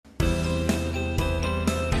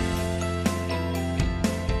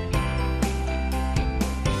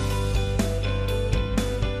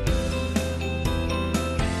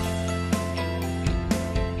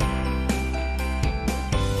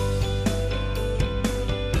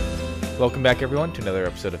Welcome back, everyone, to another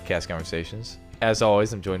episode of Cast Conversations. As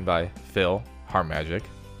always, I'm joined by Phil, Harm Magic.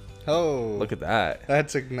 Oh, Look at that.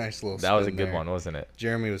 that's a nice little That was a spin good there. one, wasn't it?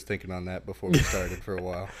 Jeremy was thinking on that before we started for a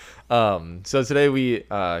while. So today we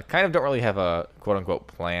kind of don't really have a quote-unquote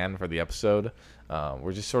plan for the episode.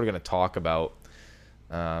 We're just sort of going to talk about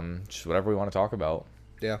just whatever we want to talk about.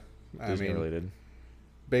 Yeah, I Disney mean, related.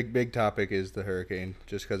 big topic is the hurricane,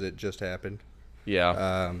 just because it just happened.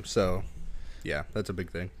 Yeah. So, yeah, that's a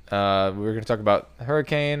big thing. We were going to talk about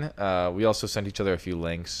Hurricane. We also sent each other a few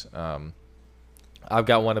links. I've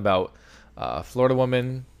got one about Florida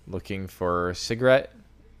woman looking for a cigarette,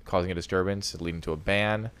 causing a disturbance, leading to a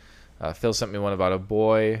ban. Phil sent me one about a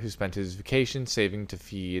boy who spent his vacation saving to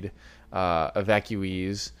feed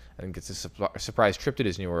evacuees and gets a surprise trip to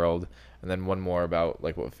Disney World. And then one more about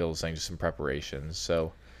like what Phil was saying, just some preparations.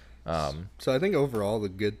 So So I think overall the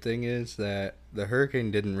good thing is that the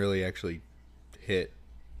hurricane didn't really actually hit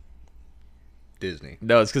Disney.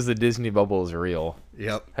 no, it's because the Disney bubble is real.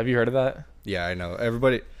 Yep. Have you heard of that? Yeah, I know.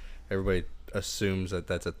 Everybody assumes that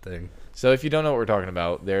that's a thing. So if you don't know what we're talking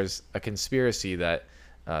about, there's a conspiracy that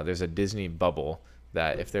there's a Disney bubble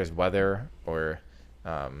that if there's weather or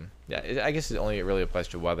I guess it only really applies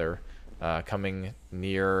to weather coming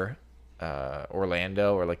near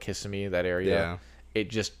Orlando or like Kissimmee, that area, Yeah. it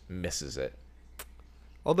just misses it.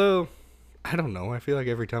 Although, I don't know. I feel like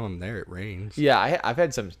every time I'm there, it rains. Yeah, I've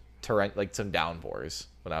had some some downpours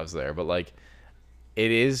when I was there, but like it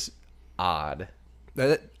is odd.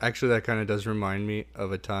 That kind of does remind me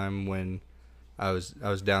of a time when I was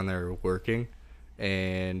down there working,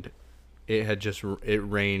 and it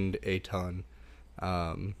rained a ton,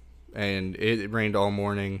 and it rained all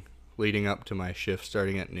morning leading up to my shift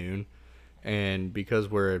starting at noon, and because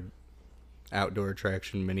we're an outdoor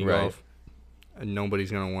attraction mini Right. golf,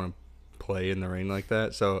 nobody's gonna want to play in the rain like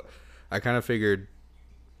that. So I kind of figured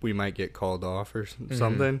we might get called off or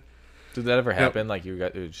something. Did that ever happen? Like you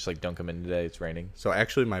got just like don't come in today, it's raining. So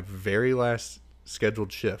actually, my very last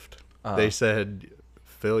scheduled shift, they said,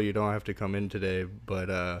 "Phil, you don't have to come in today,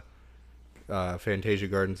 but Fantasia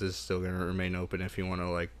Gardens is still going to remain open if you want to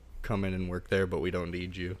like come in and work there, but we don't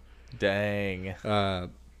need you." Dang. Uh,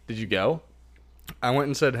 Did you go? I went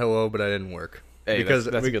and said hello, but I didn't work Hey, that's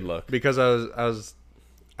a good look. because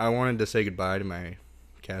I wanted to say goodbye to my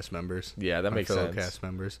cast members. Yeah, that my makes fellow sense. cast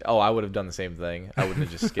members. Oh, I would have done the same thing. I wouldn't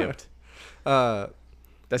have just skipped. Uh,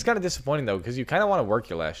 That's kind of disappointing though, because you kind of want to work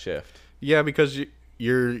your last shift. yeah, because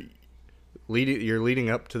you're leading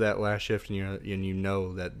up to that last shift, and you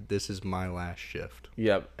know that this is my last shift.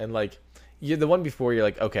 Yep, and like the one before, you're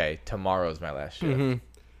like, okay, tomorrow's my last shift. Mm-hmm.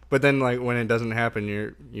 But then, like when it doesn't happen,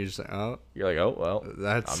 you're just like, oh, You're like, oh well,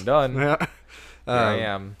 that's I'm done. Yeah. Here I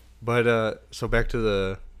am. But so back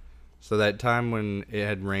to so that time when it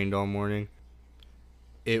had rained all morning,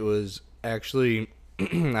 it was actually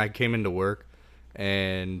I came into work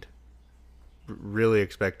and really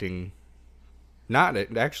expecting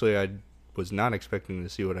I was not expecting to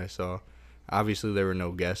see what I saw. Obviously, there were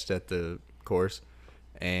no guests at the course,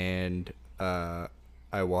 and I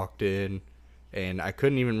walked in, and I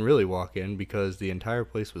couldn't even really walk in because the entire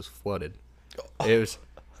place was flooded. It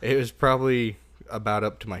was probably about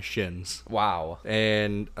up to my shins. Wow.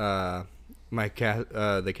 And the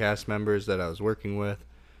cast members that I was working with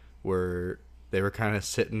were kind of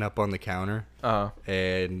sitting up on the counter,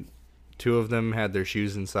 and two of them had their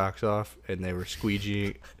shoes and socks off, and they were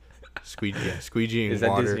squeegeeing Is that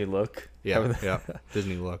water. Disney look? Yeah,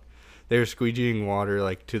 Disney look. They were squeegeeing water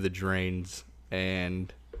like to the drains,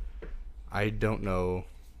 and I don't know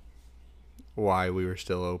why we were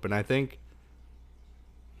still open. I think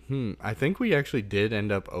we actually did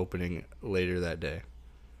end up opening later that day.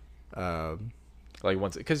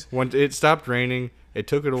 Like because Once it stopped raining, it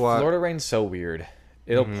took it a while. Florida rain's so weird.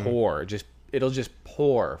 It'll pour, it'll just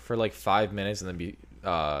pour for like 5 minutes and then be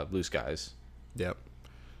blue skies. Yep.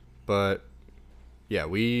 But yeah,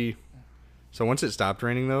 so once it stopped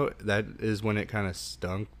raining though, that is when it kind of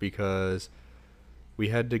stunk because we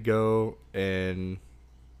had to go and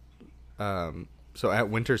so at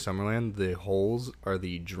Winter Summerland, the holes are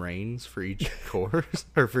the drains for each course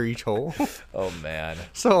or for each hole. Oh man.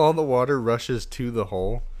 So all the water rushes to the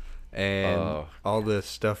hole, and all God. the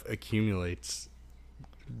stuff accumulates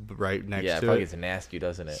right next Yeah, it to probably it. gets nasty,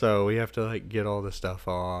 doesn't it? So we have to like get all the stuff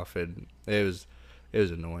off, and it was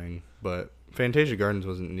annoying. But Fantasia Gardens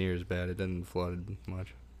wasn't near as bad. It didn't flood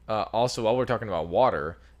much. Also, while we're talking about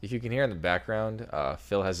water, if you can hear in the background,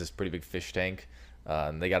 Phil has this pretty big fish tank.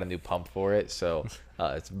 And they got a new pump for it, so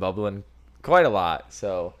it's bubbling quite a lot.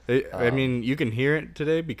 So I mean, you can hear it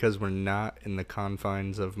today because we're not in the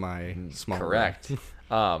confines of my small correct. room.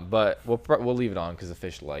 But we'll leave it on because the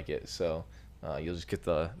fish like it. So you'll just get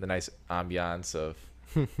the nice ambiance of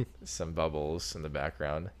some bubbles in the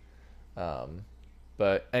background.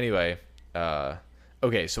 But anyway,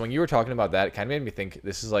 okay. So when you were talking about that, it kind of made me think.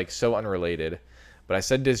 This is like so unrelated, but I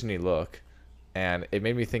said Disney look, and it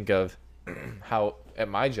made me think of how at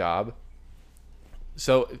my job.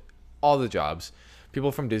 So all the jobs,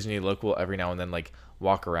 people from Disney look will every now and then like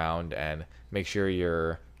walk around and make sure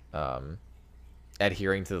you're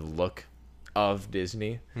adhering to the look of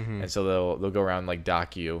Disney, and so they'll go around and, like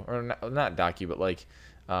dock you, or not dock you, but like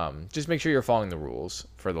just make sure you're following the rules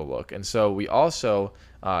for the look. And so we also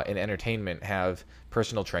in entertainment have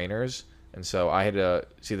personal trainers, and so I had to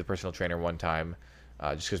see the personal trainer one time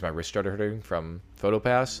just because my wrist started hurting from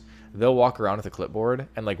PhotoPass. They'll walk around with a clipboard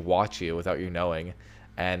and like watch you without you knowing,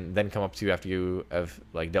 and then come up to you after you have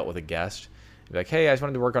like dealt with a guest. Be like, hey, I just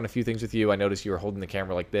wanted to work on a few things with you. I noticed you were holding the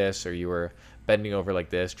camera like this, or you were bending over like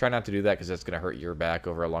this. Try not to do that because that's going to hurt your back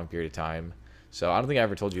over a long period of time. So I don't think I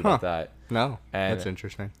ever told you about that. No, and, that's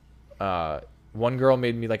interesting. One girl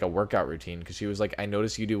made me like a workout routine because she was like, I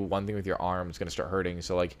noticed you do one thing with your arm, it's going to start hurting.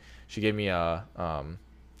 So like she gave me a, I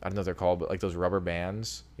don't know what they're called, but like those rubber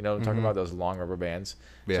bands, you know what I'm talking about? Those long rubber bands.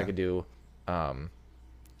 Yeah. So I could do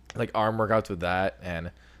like arm workouts with that. And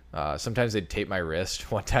sometimes they'd tape my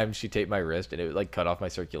wrist. One time she taped my wrist and it would like cut off my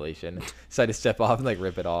circulation. So I had to step off and like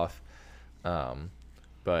rip it off.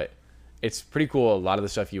 But it's pretty cool. A lot of the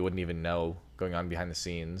stuff you wouldn't even know going on behind the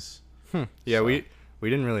scenes. Yeah, So- we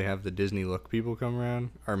didn't really have the Disney look people come around.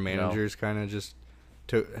 Our managers kind of just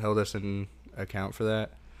held us in account for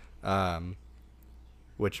that.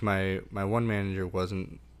 Which my one manager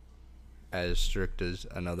wasn't as strict as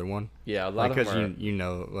another one. Yeah, a lot of because them are, you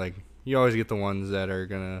know, like you always get the ones that are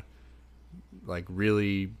gonna like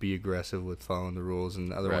really be aggressive with following the rules,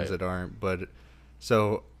 and the other ones Right. that aren't. But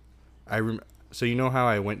so so you know how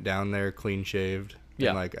I went down there clean shaved. Yeah.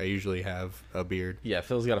 And, like I usually have a beard. yeah,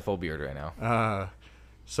 Phil's got a full beard right now.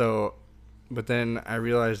 So, but then I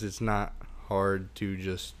realized it's not hard to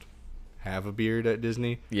just have a beard at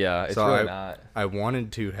Disney. Yeah, it's So really not. I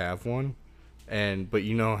wanted to have one, but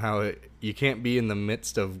you know how you can't be in the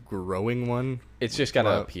midst of growing one. It's just got to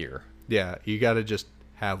Well, appear. Yeah, you got to just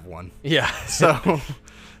have one. Yeah. So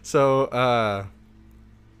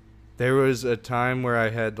there was a time where I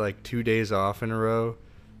had like 2 days off in a row.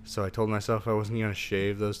 So I told myself I wasn't going to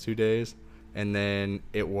shave those 2 days. And then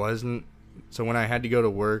it wasn't. So when I had to go to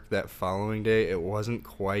work that following day, it wasn't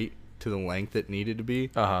quite to the length it needed to be.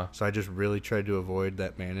 Uh-huh. So I just really tried to avoid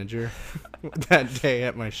that manager that day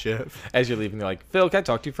at my shift. As you're leaving, they're like, Phil, can I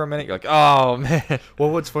talk to you for a minute? You're like, oh, man. Well,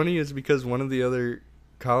 what's funny is because one of the other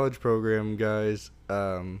college program guys,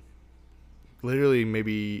 literally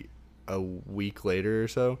maybe a week later or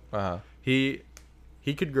so, Uh-huh. he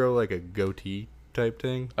could grow like a goatee type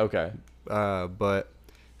thing. Okay. But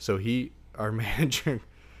so our manager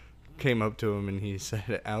came up to him and he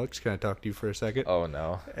said, Alex, can I talk to you for a second? Oh,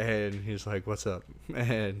 no. And he's like, what's up?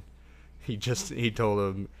 And he told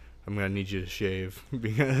him, I'm going to need you to shave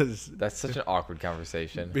because That's such an awkward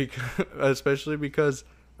conversation. especially because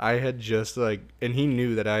I had just like, and he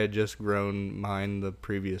knew that I had just grown mine the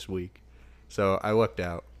previous week. So I lucked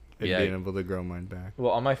out at Yeah. being able to grow mine back.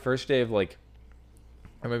 Well, on my first day of like,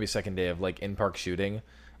 or maybe second day of like in-park shooting,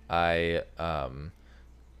 I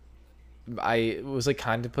was like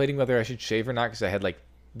contemplating whether I should shave or not because I had like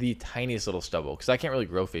the tiniest little stubble because I can't really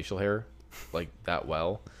grow facial hair like that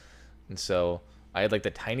well, and so I had like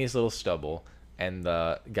the tiniest little stubble, and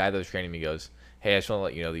the guy that was training me goes, "Hey, I just want to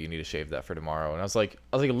let you know that you need to shave that for tomorrow." And I was like,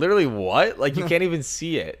 literally what? Like you can't even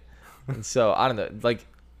see it. And so I don't know, like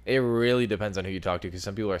it really depends on who you talk to because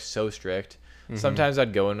some people are so strict. Sometimes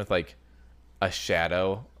I'd go in with like a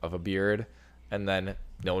shadow of a beard, and then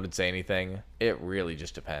no one would say anything. It really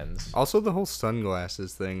just depends. Also, the whole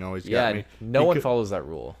sunglasses thing always Yeah, got me. no one follows that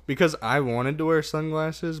rule. Because I wanted to wear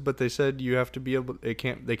sunglasses, but they said you have to be able. They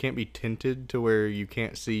can't be tinted to where you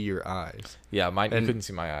can't see your eyes. Yeah, mine you And- couldn't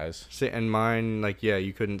see my eyes. And mine, like, yeah,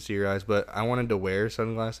 you couldn't see your eyes, but I wanted to wear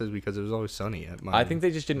sunglasses because it was always sunny at my. I think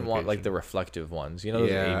they just didn't want like location. the reflective ones. You know,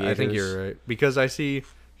 those Yeah, aviators? I think you're right because I see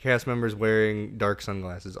cast members wearing dark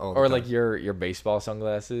sunglasses all the Or time. like your baseball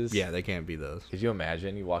sunglasses. Yeah, they can't be those. Could you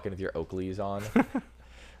imagine you walk in with your Oakleys on?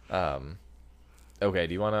 Okay.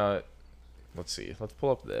 Do you want to? Let's see. Let's pull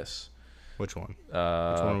up this. Which one? one Pull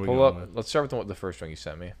are we up. going with? Let's start with the first one you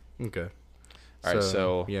sent me. Okay. All right.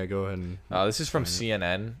 So yeah, go ahead and. this is from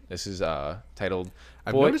CNN. This is titled.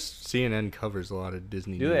 I've Boy- noticed CNN covers a lot of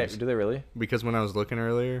Disney Do they? news Do they really? because when I was looking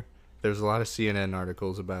earlier, there's a lot of CNN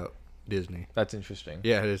articles about Disney. That's interesting.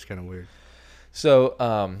 Yeah, it is kind of weird. So,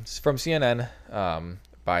 it's from CNN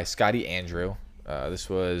by Scotty Andrew. This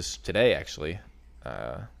was today, actually.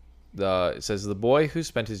 It says the boy who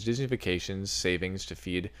spent his Disney vacations savings to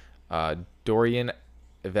feed Dorian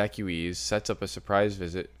evacuees sets up a surprise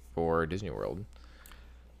visit for Disney World.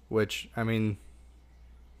 Which, I mean,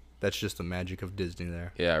 that's just the magic of Disney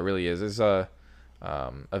there. Yeah, it really is. There's a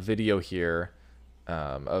video here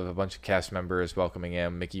of a bunch of cast members welcoming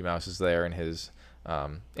him. Mickey Mouse is there in his,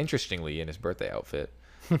 interestingly, in his birthday outfit.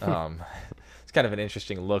 It's kind of an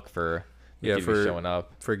interesting look for Mickey to be showing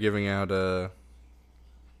up. For giving out a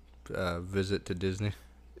visit to Disney.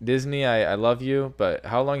 Disney, I love you, but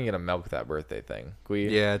how long are you gonna milk that birthday thing?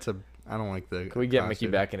 Yeah, I don't like the. Can we get Mickey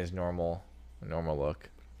back in his normal look?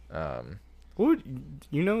 Well,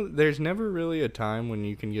 there's never really a time when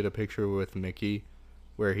you can get a picture with Mickey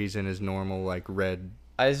where he's in his normal, like, red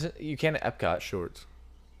You can at Epcot. shorts.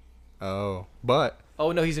 Oh, but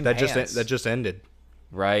Oh no, he's in pants. that just ended.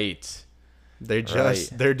 Right. They're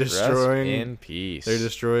Rest destroying in peace. They're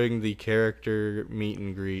destroying the character meet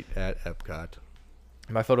and greet at Epcot.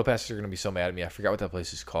 My photo passers are gonna be so mad at me. I forgot what that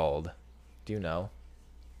place is called. Do you know?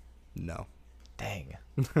 No. Dang.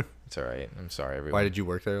 It's all right. I'm sorry, everyone. Why did you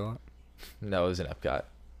work there a lot? No, it was in Epcot.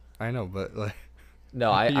 I know, but like,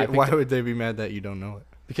 No, I why would they be mad that you don't know it?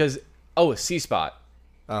 because C Spot.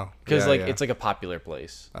 Oh, Because yeah. it's like a popular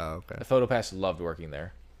place. Oh, okay. The photo pass loved working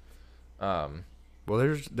there.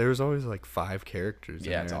 Well, there's always like 5 characters.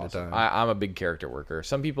 Yeah, in it's there awesome. At a time. I'm a big character worker.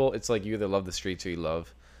 Some people, it's like you either love the streets or you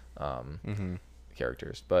love Mm-hmm.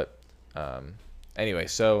 characters. But anyway,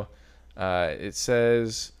 so it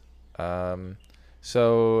says,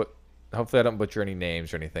 so hopefully I don't butcher any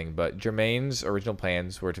names or anything, but Jermaine's original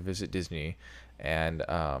plans were to visit Disney. And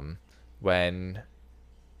when,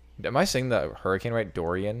 am I saying the hurricane right?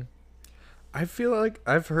 Dorian? I feel like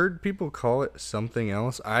I've heard people call it something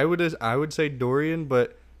else. I would say Dorian,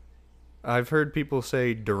 but I've heard people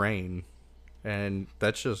say Durain, and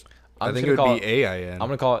that's just. I think it would be AIN. I'm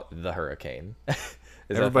gonna call it the hurricane.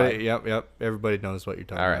 Everybody, yep. Everybody knows what you're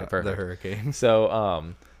talking about. Perfect. The hurricane.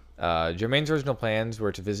 So, Jermaine's original plans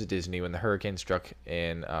were to visit Disney when the hurricane struck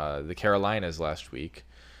in the Carolinas last week.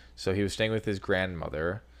 So he was staying with his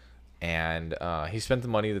grandmother, and he spent the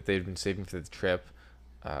money that they'd been saving for the trip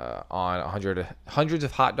on hundreds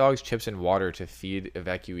of hot dogs, chips, and water to feed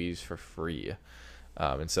evacuees for free.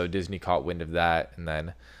 And so Disney caught wind of that, and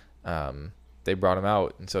then they brought him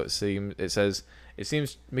out. And so it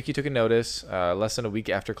seems Mickey took a notice. Less than a week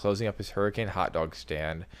after closing up his hurricane hot dog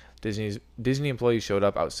stand, Disney employees showed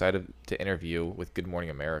up outside to interview with Good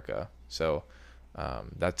Morning America. So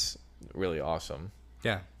that's really awesome.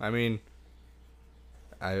 Yeah, I mean,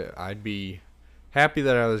 I'd be happy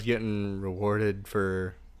that I was getting rewarded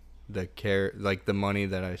for the money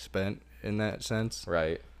that I spent in that sense.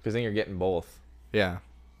 Right, because then you're getting both. Yeah,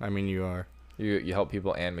 I mean, you are. You help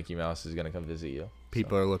people, and Mickey Mouse is gonna come visit you.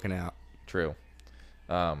 People are looking out. True.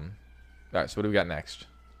 All right, so what do we got next?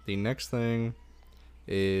 The next thing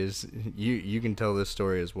is you can tell this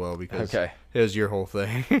story as well because Okay. it was your whole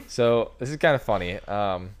thing. So this is kind of funny.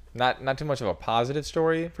 Not too much of a positive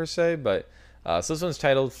story per se, but so this one's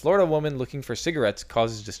titled "Florida Woman Looking for Cigarettes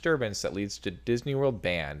Causes Disturbance That Leads to Disney World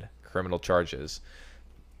Banned, Criminal Charges."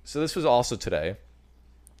 So this was also today.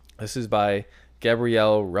 This is by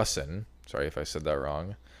Gabrielle Russin. Sorry if I said that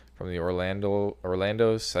wrong. From the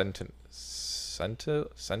Orlando Sentinel.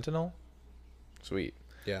 Sweet.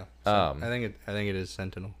 Yeah. I think it is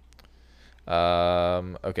Sentinel.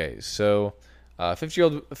 Okay, so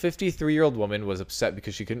 53-year-old woman was upset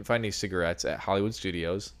because she couldn't find any cigarettes at Hollywood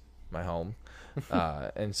Studios, my home.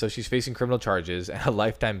 And so she's facing criminal charges and a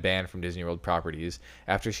lifetime ban from Disney World properties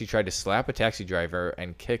after she tried to slap a taxi driver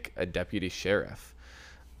and kick a deputy sheriff.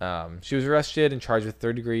 She was arrested and charged with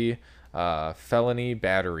third-degree felony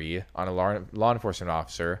battery on a law enforcement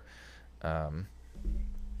officer.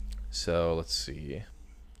 So let's see.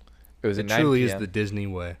 It was It at 9 truly p.m. is the Disney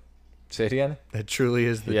way. Say it again? That truly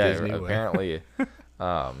is the Disney way. Apparently.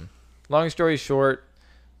 Long story short,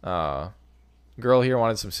 girl here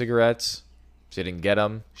wanted some cigarettes. She didn't get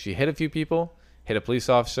them. She hit a few people, hit a police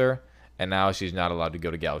officer, and now she's not allowed to go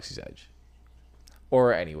to Galaxy's Edge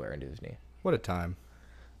or anywhere in Disney. What a time.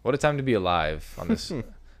 What a time to be alive on this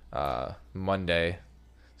Monday.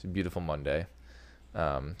 It's a beautiful Monday.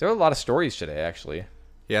 There were a lot of stories today, actually.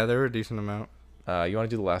 Yeah, there were a decent amount. You want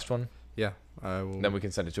to do the last one? Yeah, I will. Then we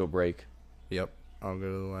can send it to a break. Yep, I'll go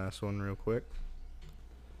to the last one real quick.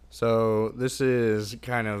 So this is it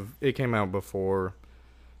came out before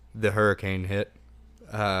the hurricane hit,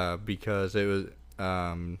 because it was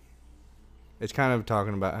it's kind of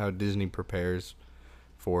talking about how Disney prepares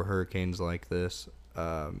for hurricanes like this,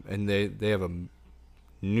 and they have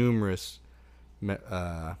numerous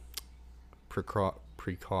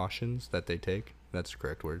precautions that they take. That's the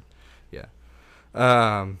correct word. Yeah.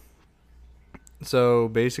 Um. So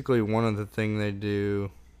basically, one of the thing they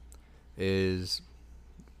do is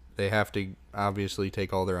they have to obviously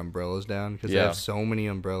take all their umbrellas down because they Yeah. have so many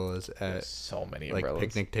umbrellas There's at so many like umbrellas.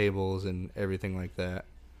 picnic tables and everything like that,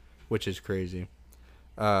 which is crazy.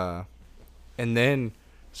 And then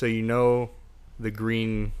so the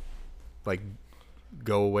green like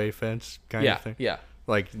go away fence kind Yeah, of thing. yeah.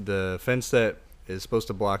 Like the fence that is supposed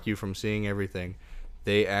to block you from seeing everything.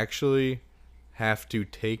 They actually have to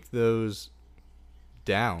take those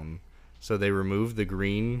down. So they remove the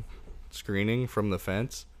green screening from the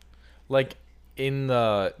fence. Like in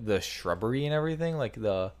the shrubbery and everything, like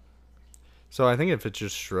the So I think if it's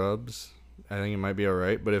just shrubs, I think it might be all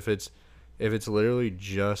right. But if it's literally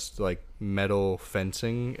just like metal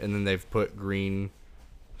fencing and then they've put green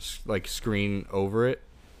like screen over it,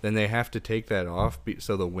 then they have to take that off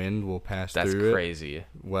so the wind will pass that's through crazy. it.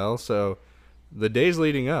 Well, so the days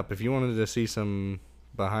leading up, if you wanted to see some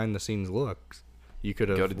behind the scenes looks, you could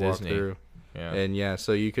have Go to walked Disney. through. Yeah. And yeah,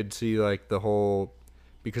 so you could see like the whole,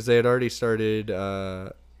 because they had already started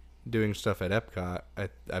doing stuff at Epcot,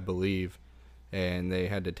 I believe, and they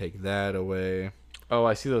had to take that away. Oh,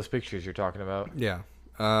 I see those pictures you're talking about. Yeah.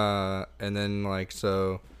 And then like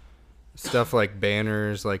so stuff like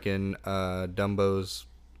banners like in Dumbo's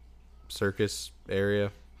circus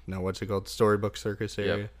area. No, what's it called? Storybook Circus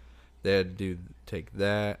area. Yep. They had to take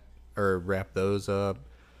that or wrap those up.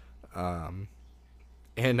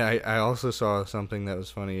 And I also saw something that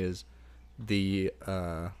was funny is the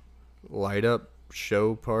light up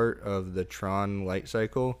show part of the Tron light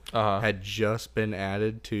cycle had just been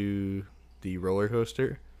added to the roller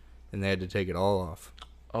coaster, and they had to take it all off.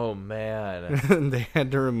 Oh man. They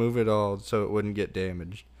had to remove it all so it wouldn't get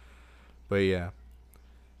damaged. But yeah.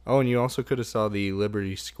 Oh, and you also could have saw the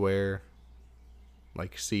Liberty Square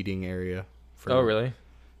like seating area. Oh really?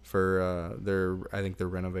 For I think they're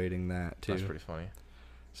renovating that too. That's pretty funny.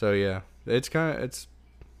 So yeah, it's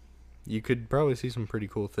you could probably see some pretty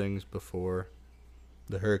cool things before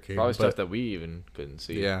the hurricane. Probably stuff that we even couldn't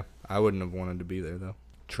see. Yeah, I wouldn't have wanted to be there though.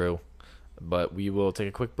 True. But we will take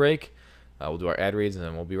a quick break. We'll do our ad reads and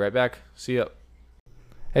then we'll be right back. See ya.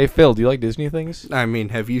 Hey Phil, do you like Disney things? I mean,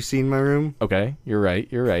 have you seen my room? Okay, you're right.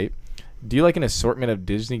 Do you like an assortment of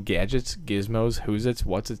Disney gadgets, gizmos, who's-its,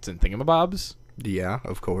 what's-its, and thingamabobs? Yeah,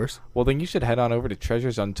 of course. Well, then you should head on over to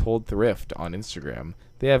Treasures Untold Thrift on Instagram.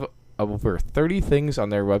 They have over 30 things on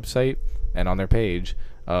their website and on their page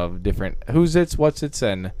of different who's-its, what's-its,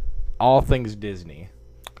 and all things Disney.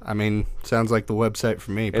 I mean, sounds like the website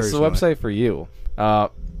for me, It's personally. the website for you.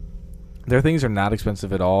 Their things are not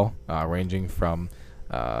expensive at all, ranging from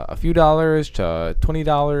a few dollars to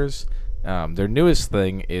 $20. Their newest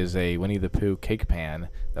thing is a Winnie the Pooh cake pan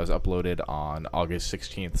that was uploaded on August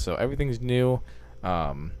 16th. So everything's new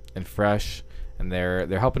and fresh, and they're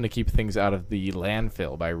helping to keep things out of the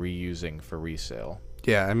landfill by reusing for resale.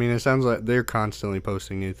 Yeah, I mean, it sounds like they're constantly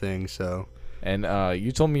posting new things, so... And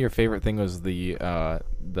you told me your favorite thing was the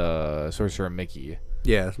Sorcerer Mickey.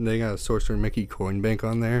 Yeah, they got a Sorcerer Mickey coin bank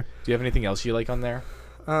on there. Do you have anything else you like on there?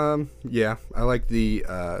 Yeah, I like the,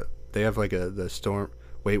 they have like the storm...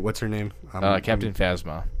 Wait, what's her name? Captain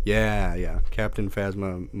Phasma. Yeah, Captain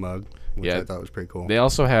Phasma mug, which Yeah. I thought was pretty cool. They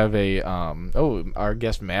also have a our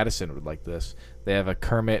guest Madison would like this. They have a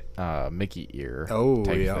Kermit Mickey ear type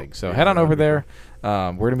thing. So Yeah, head on over that'd be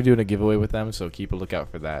there. We're gonna be doing a giveaway with them, so keep a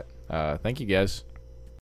lookout for that. Thank you guys.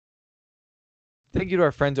 Thank you to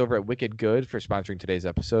our friends over at Wicked Good for sponsoring today's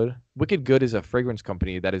episode. Wicked Good is a fragrance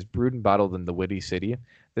company that is brewed and bottled in the Windy City.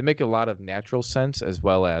 They make a lot of natural scents as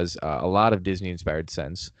well as a lot of Disney-inspired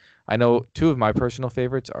scents. I know two of my personal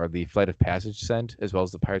favorites are the Flight of Passage scent as well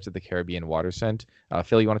as the Pirates of the Caribbean water scent.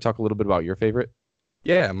 Phil, you want to talk a little bit about your favorite?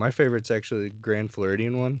 Yeah, my favorite's actually the Grand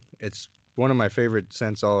Floridian one. It's one of my favorite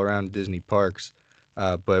scents all around Disney parks.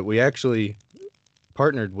 But we actually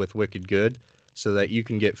partnered with Wicked Good so that you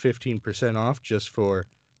can get 15% off just for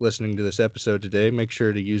listening to this episode today. Make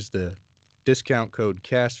sure to use the discount code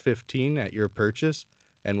CAST15 at your purchase,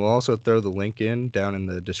 and we'll also throw the link down in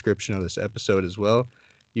the description of this episode as well.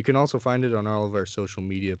 You can also find it on all of our social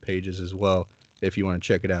media pages as well if you want to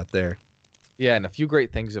check it out there. Yeah, and a few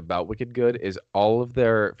great things about Wicked Good is all of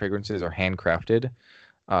their fragrances are handcrafted.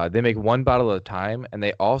 They make one bottle at a time, and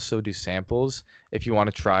they also do samples if you want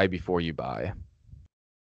to try before you buy.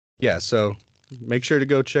 Yeah, so make sure to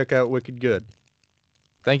go check out Wicked Good.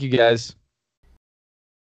 Thank you, guys.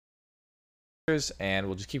 And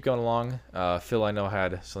we'll just keep going along. Phil, I know,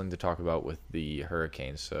 had something to talk about with the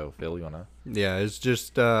hurricane. So, Phil, you want to? Yeah, it's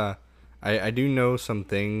just I do know some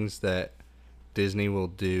things that Disney will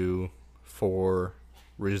do for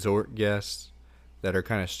resort guests that are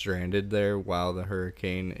kind of stranded there while the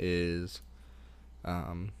hurricane is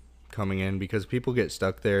coming in, because people get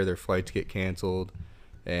stuck there, their flights get canceled,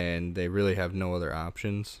 and they really have no other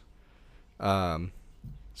options.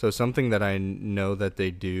 So something that I know that they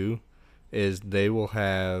do is they will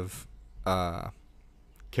have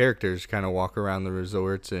characters kind of walk around the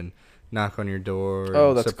resorts and knock on your door Oh,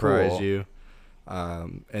 and that's surprise cool. you.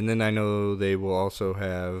 And then I know they will also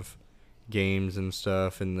have games and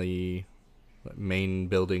stuff in the main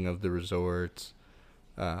building of the resorts.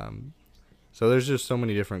 So there's just so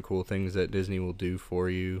many different cool things that Disney will do for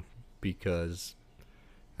you, because,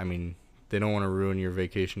 I mean, they don't want to ruin your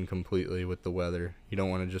vacation completely with the weather. You don't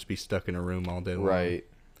want to just be stuck in a room all day long. Right.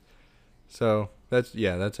 So that's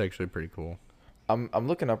actually pretty cool. I'm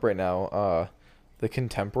looking up right now. The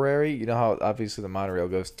Contemporary. You know how obviously the monorail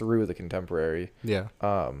goes through the Contemporary. Yeah.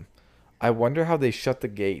 I wonder how they shut the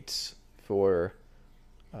gates for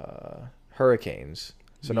hurricanes,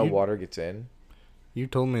 so no You- water gets in. You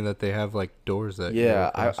told me that they have like doors that go Yeah,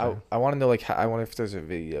 across I there. I want to know like I wonder if there's a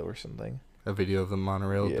video or something. A video of the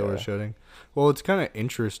monorail Yeah. door shutting. Well, it's kind of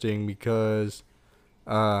interesting because,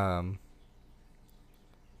 so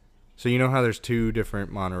you know how there's two different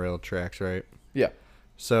monorail tracks, right? Yeah.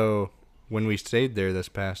 So when we stayed there this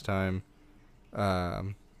past time,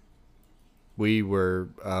 we were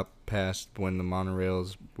up past when the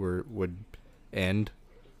monorails would end,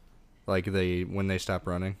 like when they stop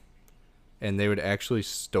running, and they would actually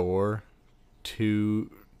store two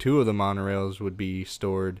of the monorails would be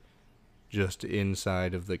stored just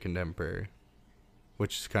inside of the Contemporary,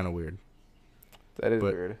 which is kind of weird. That is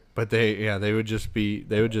But- weird. But they would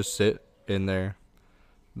just sit in there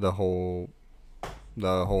the whole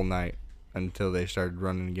night until they started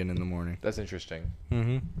running again in the morning. That's interesting.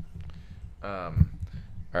 Mm-hmm. All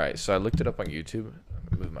right, so I looked it up on YouTube.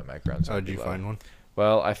 Move my mic around. So Oh, it'd did be you loud. find one?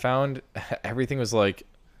 Well, I found everything was like,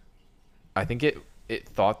 I think it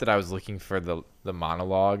thought that I was looking for the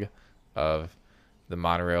monologue of the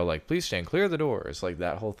monorail, like please stand clear of the doors, like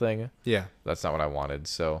that whole thing. Yeah. That's not what I wanted.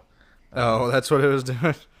 So Oh, that's what it was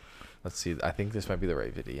doing. let's see. I think this might be the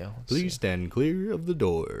right video. Let's Please see. stand clear of the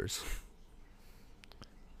doors.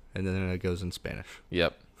 And then it goes in Spanish.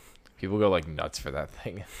 Yep. People go like nuts for that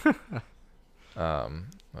thing.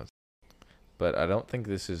 But I don't think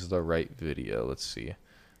this is the right video. Let's see.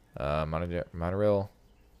 Monorail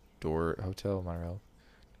door hotel monorail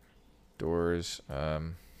doors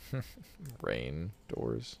rain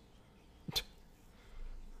doors.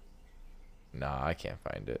 Nah, I can't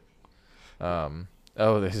find it.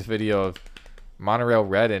 Oh, there's a video of monorail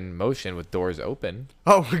red in motion with doors open.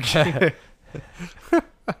 Oh, okay.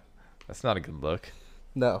 That's not a good look.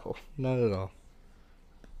 No, not at all.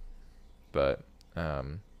 But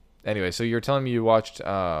anyway, so you're telling me you watched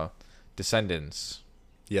Descendants.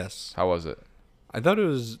 Yes. How was it? I thought it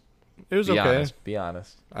was Be okay. honest. Be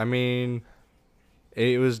honest. I mean,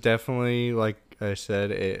 it was definitely, like I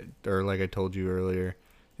said, or like I told you earlier,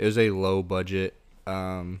 it was a low budget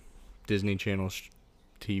Disney Channel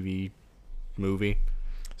TV movie.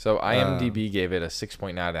 So IMDb gave it a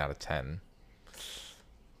 6.9 out of 10.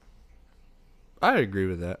 I agree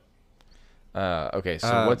with that. Okay,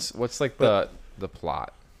 so what's like the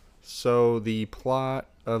plot? So the plot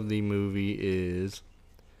of the movie is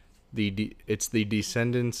it's the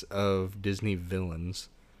descendants of Disney villains.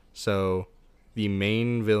 So the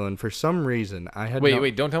main villain, for some reason, I had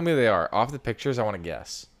Wait, don't tell me who they are. Off the pictures, I want to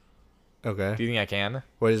guess. Okay. Do you think I can?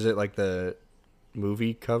 What is it, like the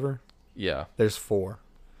movie cover? Yeah. There's 4.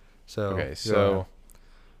 So Okay, so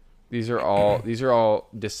these are all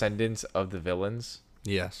descendants of the villains.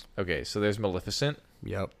 yes. Okay, so there's Maleficent.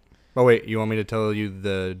 Yep. Oh wait, you want me to tell you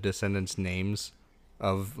the descendants' names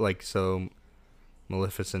of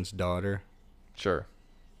Maleficent's daughter, Sure.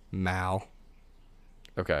 Mal.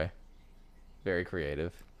 Okay. Very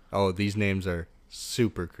creative. Oh, these names are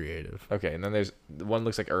super creative. Okay, and then there's one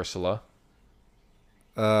looks like Ursula.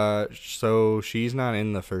 So she's not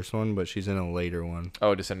in the first one, but she's in a later one.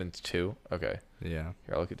 Oh, Descendants 2. Okay. Yeah.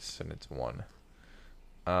 Here, I'll look at Descendants 1.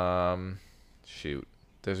 Shoot.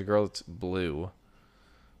 There's a girl that's blue.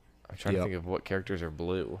 I'm trying to Yep. think of what characters are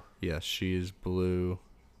blue. Yes, she is blue.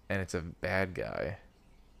 And it's a bad guy.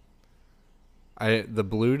 The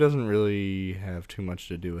blue doesn't really have too much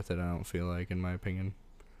to do with it, I don't feel like, in my opinion.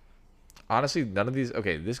 Honestly, none of these...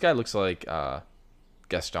 Okay, this guy looks like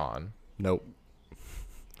Gaston. Nope.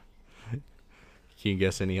 Can you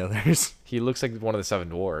guess any others? He looks like one of the 7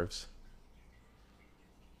 dwarves.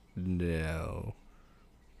 No.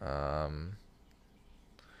 Oh,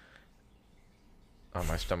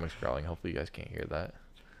 my stomach's growling. Hopefully you guys can't hear that.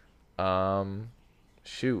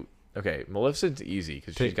 Shoot. Okay, Maleficent's easy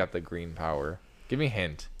because she's got the green power. Give me a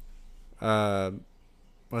hint.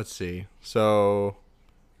 Let's see. So,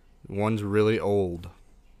 one's really old,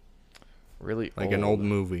 Really like an old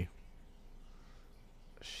movie.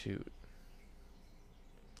 Shoot.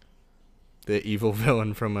 The evil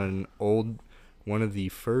villain from one of the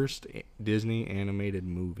first Disney animated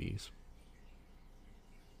movies.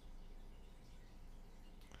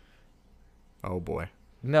 Oh boy.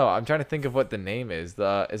 No, I'm trying to think of what the name is.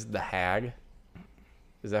 Is it the Hag?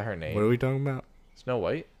 Is that her name? What are we talking about? Snow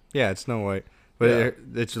White? Yeah, it's Snow White, but Yeah.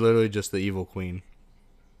 it's literally just the evil queen,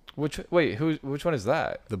 Which one is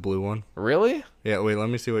that? the blue one. Really? Yeah, wait, let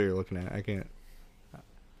me see what you're looking at. I can't.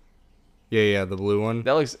 Yeah, the blue one.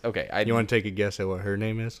 That looks okay. You want to take a guess at what her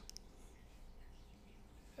name is?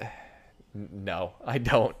 No, I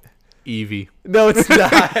don't. Evie. No, it's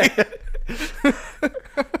not.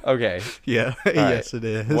 Okay. Yeah, right. yes, it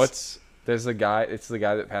is. There's the guy. It's the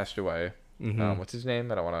guy that passed away. Mhm. What's his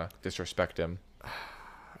name? I don't want to disrespect him.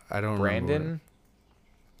 I don't remember. Brandon.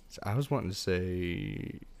 I was wanting to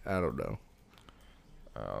say, I don't know.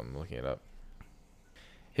 Looking it up.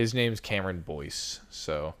 His name's Cameron Boyce.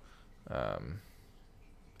 So,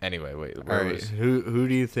 anyway, wait. All right, who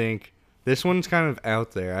do you think? This one's kind of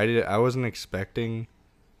out there. I wasn't expecting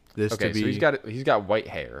this to be. So he's got white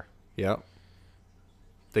hair. Yep.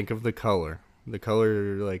 Think of the color. The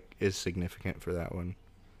color like is significant for that one.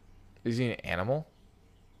 Is he an animal?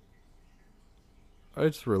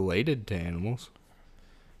 It's related to animals.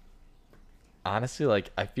 Honestly,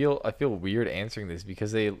 like I feel weird answering this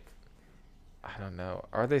because I don't know.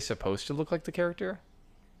 Are they supposed to look like the character?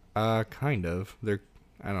 Kind of.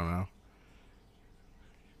 I don't know.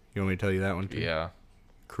 You want me to tell you that one too? Yeah.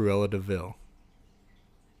 Cruella de Vil.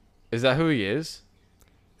 Is that who he is?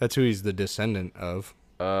 That's who he's the descendant of.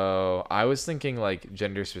 Oh, I was thinking like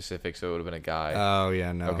gender specific, so it would have been a guy. Oh,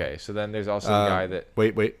 yeah, no. Okay, so then there's also the guy that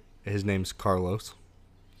Wait. His name's Carlos.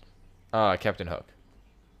 Captain Hook.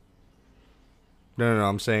 No.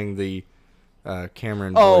 I'm saying the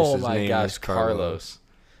Cameron Oh Boyce's my name gosh, is Carlos.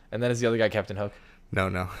 And then is the other guy Captain Hook? No.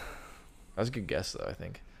 That was a good guess though, I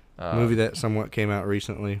think. Movie that somewhat came out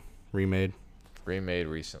recently. Remade. Remade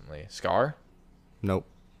recently. Scar? Nope.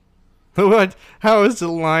 What? How is a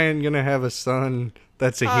lion going to have a son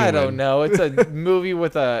that's a human? I don't know. It's a movie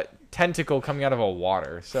with a tentacle coming out of a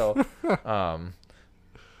water. So, I'm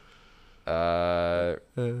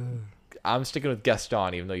sticking with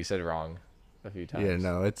Gaston, even though you said it wrong a few times. Yeah,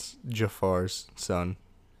 no, it's Jafar's son.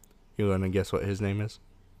 You want to guess what his name is?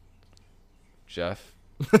 Jeff?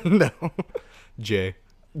 No. Jay.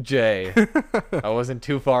 Jay. I wasn't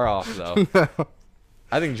too far off, though.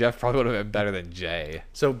 I think Jeff probably would have been better than Jay.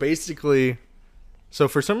 So basically,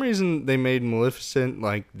 for some reason, they made Maleficent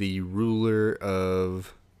like the ruler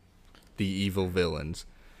of the evil villains.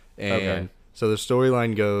 And Okay. so the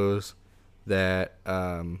storyline goes that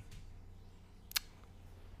Belle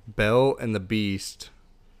and the Beast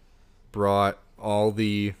brought all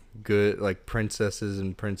the good, like, princesses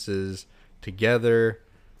and princes together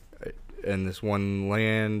in this one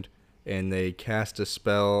land, and they cast a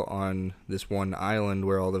spell on this one island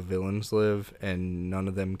where all the villains live, and none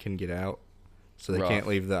of them can get out, so they Rough. can't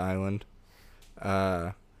leave the island.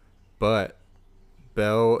 But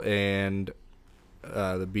Belle and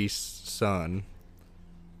the Beast's son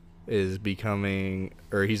is becoming,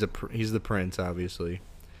 or he's the prince, obviously,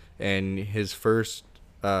 and his first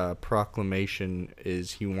proclamation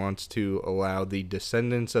is he wants to allow the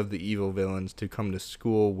descendants of the evil villains to come to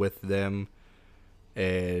school with them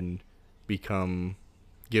and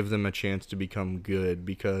give them a chance to become good,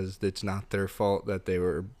 because it's not their fault that they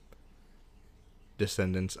were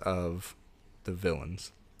descendants of the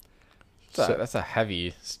villains. That's a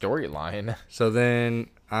heavy storyline. So then,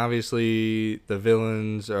 obviously, the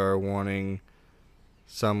villains are wanting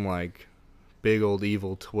some, like, big old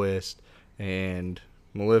evil twist, and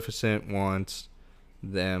Maleficent wants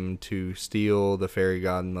them to steal the fairy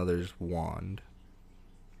godmother's wand.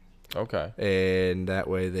 Okay. And that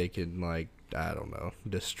way they can, like, I don't know,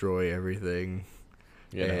 destroy everything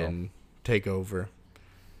and take over.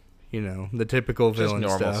 You know, the typical Just villain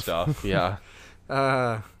normal stuff. Yeah.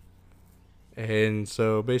 And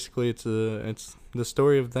so basically it's the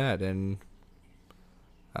story of that, and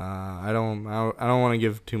I don't want to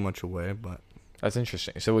give too much away, but That's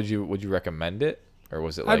interesting. So would you recommend it, or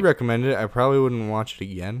was it like? I'd recommend it. I probably wouldn't watch it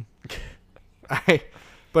again.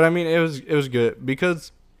 But I mean, it was good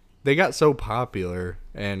because they got so popular,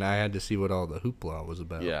 and I had to see what all the hoopla was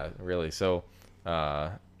about. Yeah, really. So,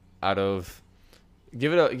 out of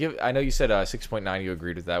I know you said 6.9. You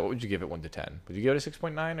agreed with that. What would you give it 1 to 10? Would you give it a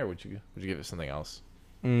 6.9, or would you give it something else?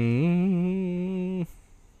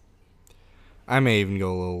 I may even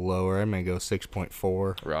go a little lower. I may go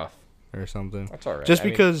 6.4 Rough. or something. That's all right. Just I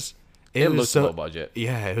mean, because it was looks so low budget.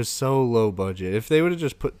 Yeah, it was so low budget. If they would have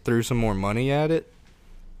just threw some more money at it,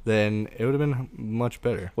 then it would have been much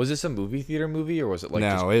better. Was this a movie theater movie, or was it like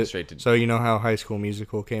No, just straight to? so you know how High School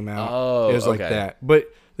Musical came out? Oh, it was like okay. that.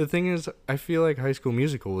 But the thing is, I feel like High School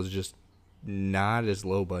Musical was just not as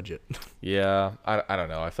low budget. Yeah, I don't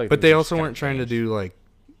know. I feel like. But things they just also kinda weren't trying to changed. do like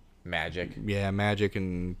Magic. magic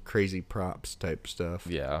and crazy props type stuff.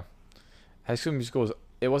 Yeah, High School Musical was.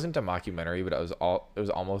 It wasn't a mockumentary, but it was all. It was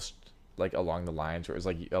almost like along the lines where it was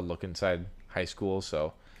like a look inside high school,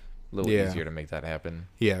 so a little Yeah. easier to make that happen.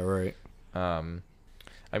 Yeah, right. I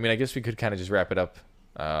mean, I guess we could kind of just wrap it up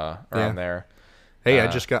around there. Hey, I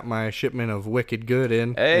just got my shipment of Wicked Good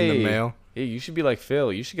in the mail. Hey, you should be like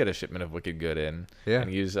Phil. You should get a shipment of Wicked Good in. Yeah.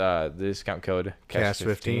 And use the discount code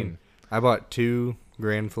CAST15. I bought 2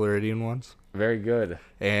 Grand Floridian ones, Very good.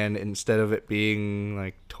 and instead of it being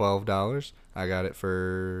like $12, I got it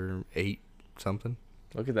for 8 something.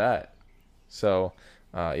 Look at that. So,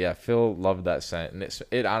 yeah, Phil loved that scent, and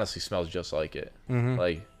it honestly smells just like it. Mhm.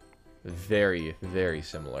 Like, very, very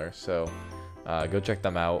similar. So, go check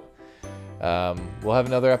them out. We'll have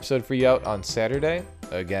another episode for you out on Saturday.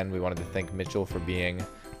 Again, we wanted to thank Mitchell for being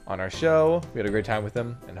on our show. We had a great time with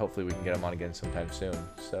him, and hopefully we can get him on again sometime soon.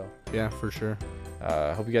 So, Yeah, for sure.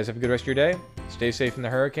 hope you guys have a good rest of your day. Stay safe in the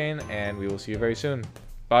hurricane, and we will see you very soon.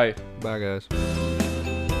 Bye. Bye, guys.